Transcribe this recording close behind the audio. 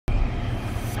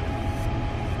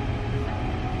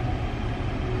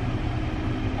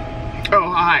Oh,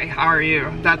 hi, how are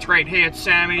you? That's right, hey, it's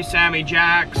Sammy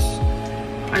Jax.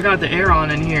 I got the air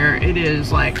on in here. It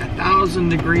is like 1,000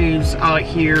 degrees out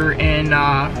here in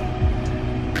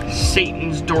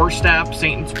Satan's doorstep,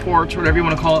 Satan's porch, whatever you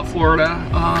want to call it, Florida.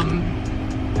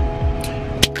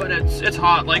 But it's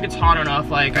hot, like it's hot enough.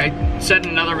 Like I said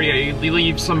in another video, you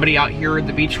leave somebody out here at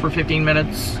the beach for 15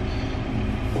 minutes,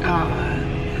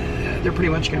 they're pretty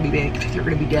much gonna be baked. They're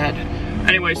gonna be dead.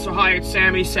 Anyway, so hi, it's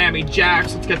Sammy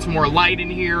Jax. Let's get some more light in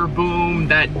here. Boom,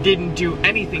 that didn't do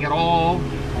anything at all.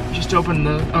 Just open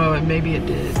the, maybe it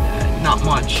did, not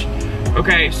much.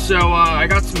 Okay, so I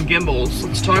got some gimbals.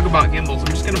 Let's talk about gimbals. I'm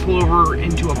just gonna pull over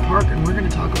into a park and we're gonna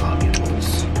talk about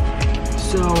gimbals.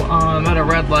 So I'm at a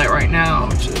red light right now,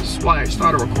 which is why I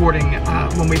started recording.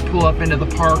 When we pull up into the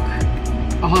park,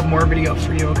 I'll have more video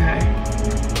for you, okay?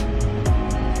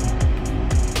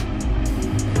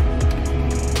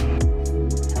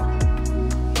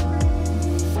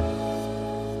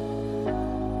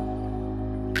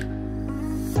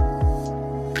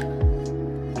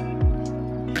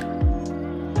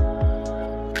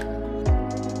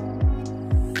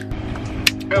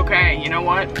 Okay, you know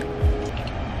what?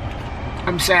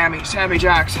 I'm Sammy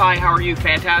Jax. Hi, how are you?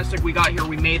 Fantastic. We got here,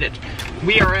 we made it.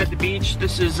 We are at the beach.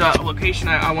 This is a location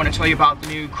I want to tell you about, the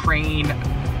new Crane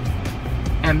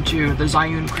M2, the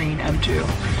Zhiyun Crane M2.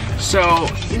 So,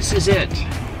 this is it.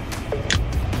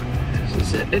 This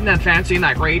is it. Isn't that fancy? Isn't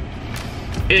that great?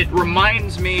 It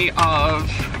reminds me of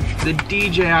the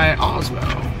DJI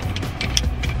Osmo,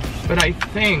 but I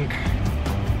think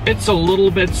it's a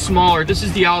little bit smaller. This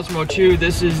is the Osmo 2.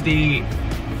 This is the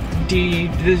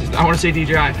I want to say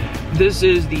DJI. This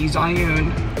is the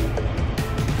Zhiyun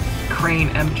Crane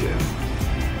M2.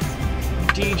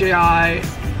 DJI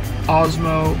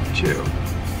Osmo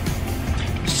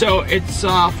 2. So its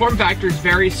form factor is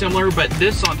very similar, but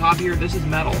this on top here, this is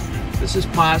metal. This is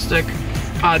plastic.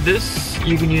 This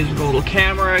you can use with a little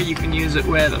camera. You can use it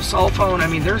with a cell phone. I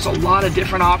mean, there's a lot of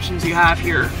different options you have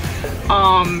here.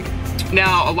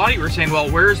 Now, a lot of you were saying, well,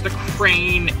 where's the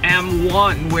Crane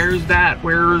M1? Where's that?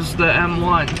 Where's the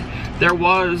M1? There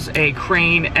was a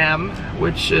Crane M,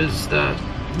 which is the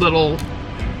little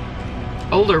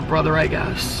older brother, I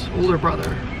guess. Older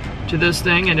brother to this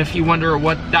thing. And if you wonder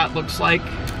what that looks like,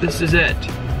 this is it.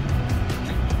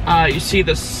 You see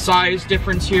the size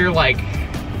difference here? Like,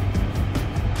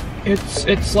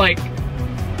 it's like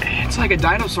a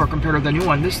dinosaur compared to the new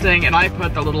one. This thing, and I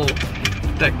put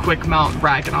that quick mount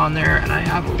bracket on there, and I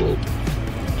have a little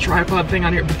tripod thing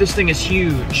on here, but this thing is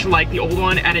huge like the old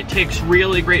one, and it takes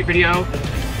really great video.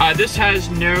 This has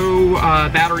no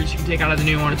batteries you can take out of the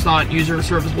new one. It's not user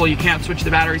serviceable. You can't switch the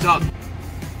batteries out.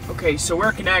 Okay, so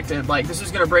we're connected. Like, this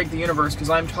is gonna break the universe because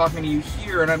I'm talking to you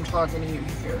here and I'm talking to you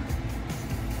here,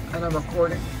 and I'm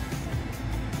recording.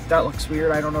 That looks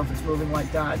weird. I don't know if it's moving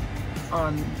like that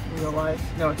on real life.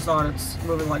 No, it's not. It's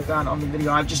moving like that on the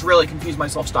video. I've just really confused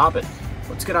myself. Stop it.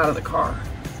 Let's get out of the car.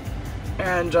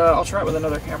 And I'll try it with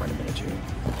another camera in a minute too.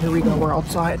 Here we go, we're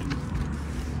outside.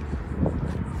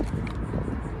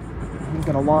 I'm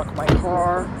gonna lock my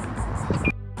car.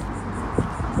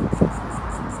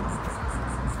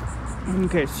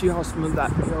 Okay, see how smooth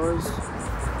that video is?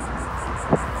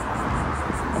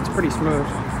 That's pretty smooth.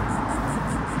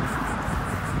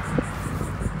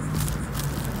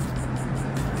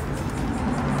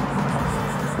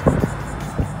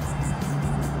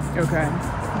 Okay,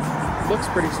 looks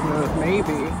pretty smooth,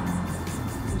 maybe.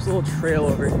 There's a little trail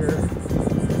over here,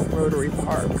 Rotary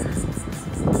Park.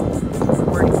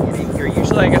 Where do you get in here?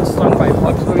 Usually I get stung by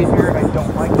bugs over here, and I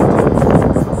don't like it. I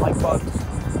don't like bugs.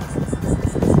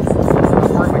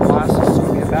 I'm wearing my glasses, so it's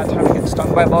gonna be a bad time to get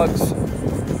stung by bugs.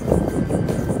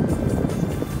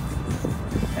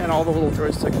 And all the little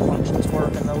joystick functions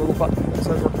work, and the little button that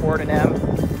says record an M,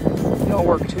 they'll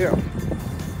work too.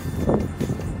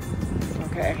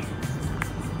 Okay.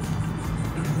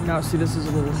 Now see, this is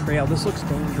a little trail. This looks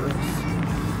dangerous.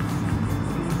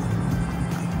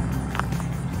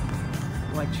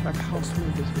 Like, check how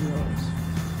smooth this video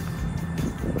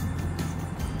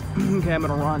is. Okay, I'm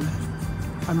gonna run.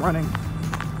 I'm running.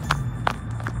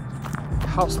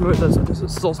 How smooth is it? Is it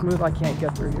still smooth? I can't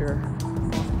get through here.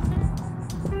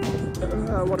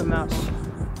 What a mess.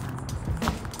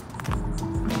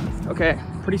 Okay,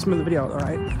 pretty smooth video,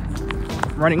 alright.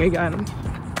 Running again.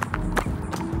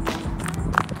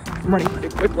 I'm running pretty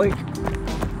quickly.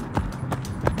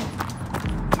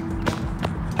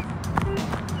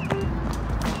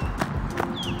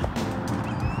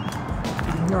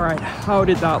 Alright, how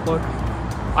did that look?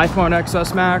 iPhone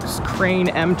XS Max, Crane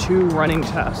M2 running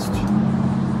test.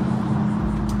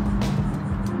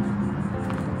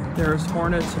 There's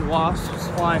hornets and wasps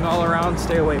flying all around.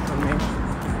 Stay away from me.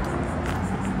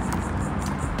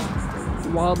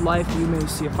 Wildlife you may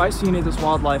see. If I see any of this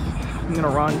wildlife, I'm gonna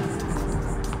run.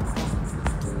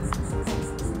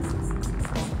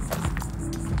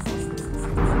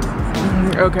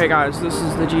 Okay guys, this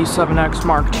is the G7X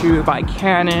Mark II by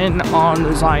Canon on the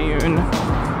Zhiyun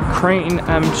Crane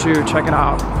M2. Check it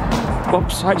out.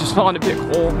 Whoops, I just fell in a big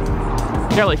hole.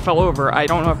 Nearly fell over. I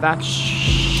don't know if that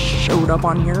showed up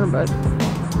on here, but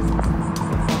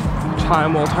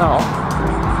time will tell.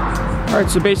 Alright,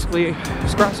 so basically,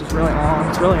 this grass is really long.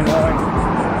 It's really annoying.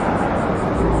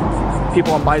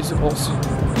 People on bicycles.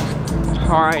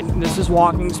 Alright, this is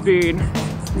walking speed.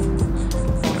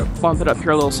 Bump it up here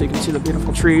a little so you can see the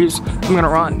beautiful trees. I'm gonna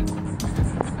run.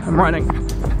 I'm running.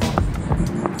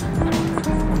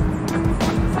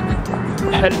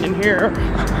 Headed in here.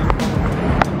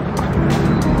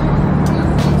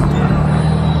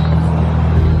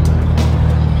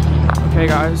 Okay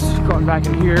guys, going back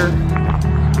in here.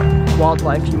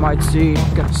 Wildlife you might see.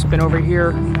 Gonna spin over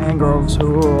here. Mangroves.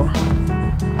 Ooh.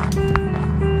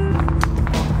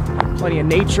 Plenty of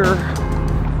nature.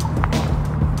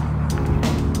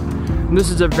 And this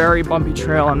is a very bumpy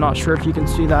trail. I'm not sure if you can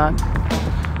see that.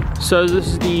 So this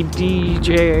is the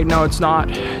DJI, no it's not.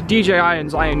 DJI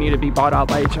and Zhiyun need to be bought out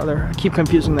by each other. I keep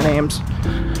confusing the names.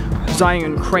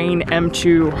 Zhiyun Crane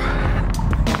M2.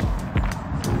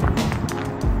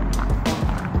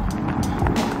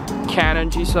 Canon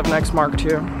G7X Mark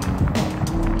II.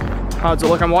 How's it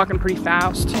look? I'm walking pretty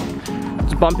fast.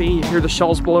 It's bumpy. You hear the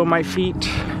shells below my feet.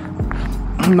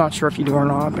 I'm not sure if you do or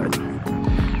not, but.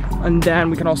 And then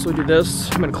we can also do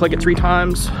this. I'm gonna click it 3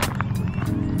 times.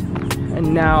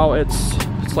 And now it's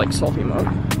like selfie mode.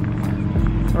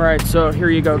 All right, so here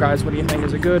you go guys. What do you think?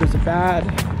 Is it good? Is it bad?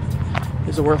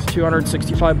 Is it worth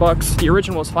 265 bucks? The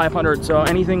original was 500, so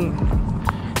anything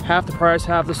half the price,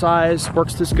 half the size,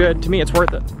 works this good. To me, it's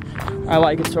worth it. I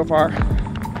like it so far.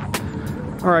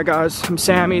 All right guys, I'm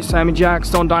Sammy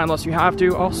Jacks. Don't die unless you have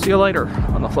to. I'll see you later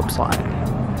on the flip side.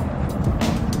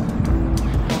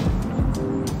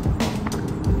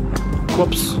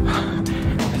 Whoops,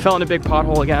 I fell in a big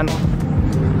pothole again.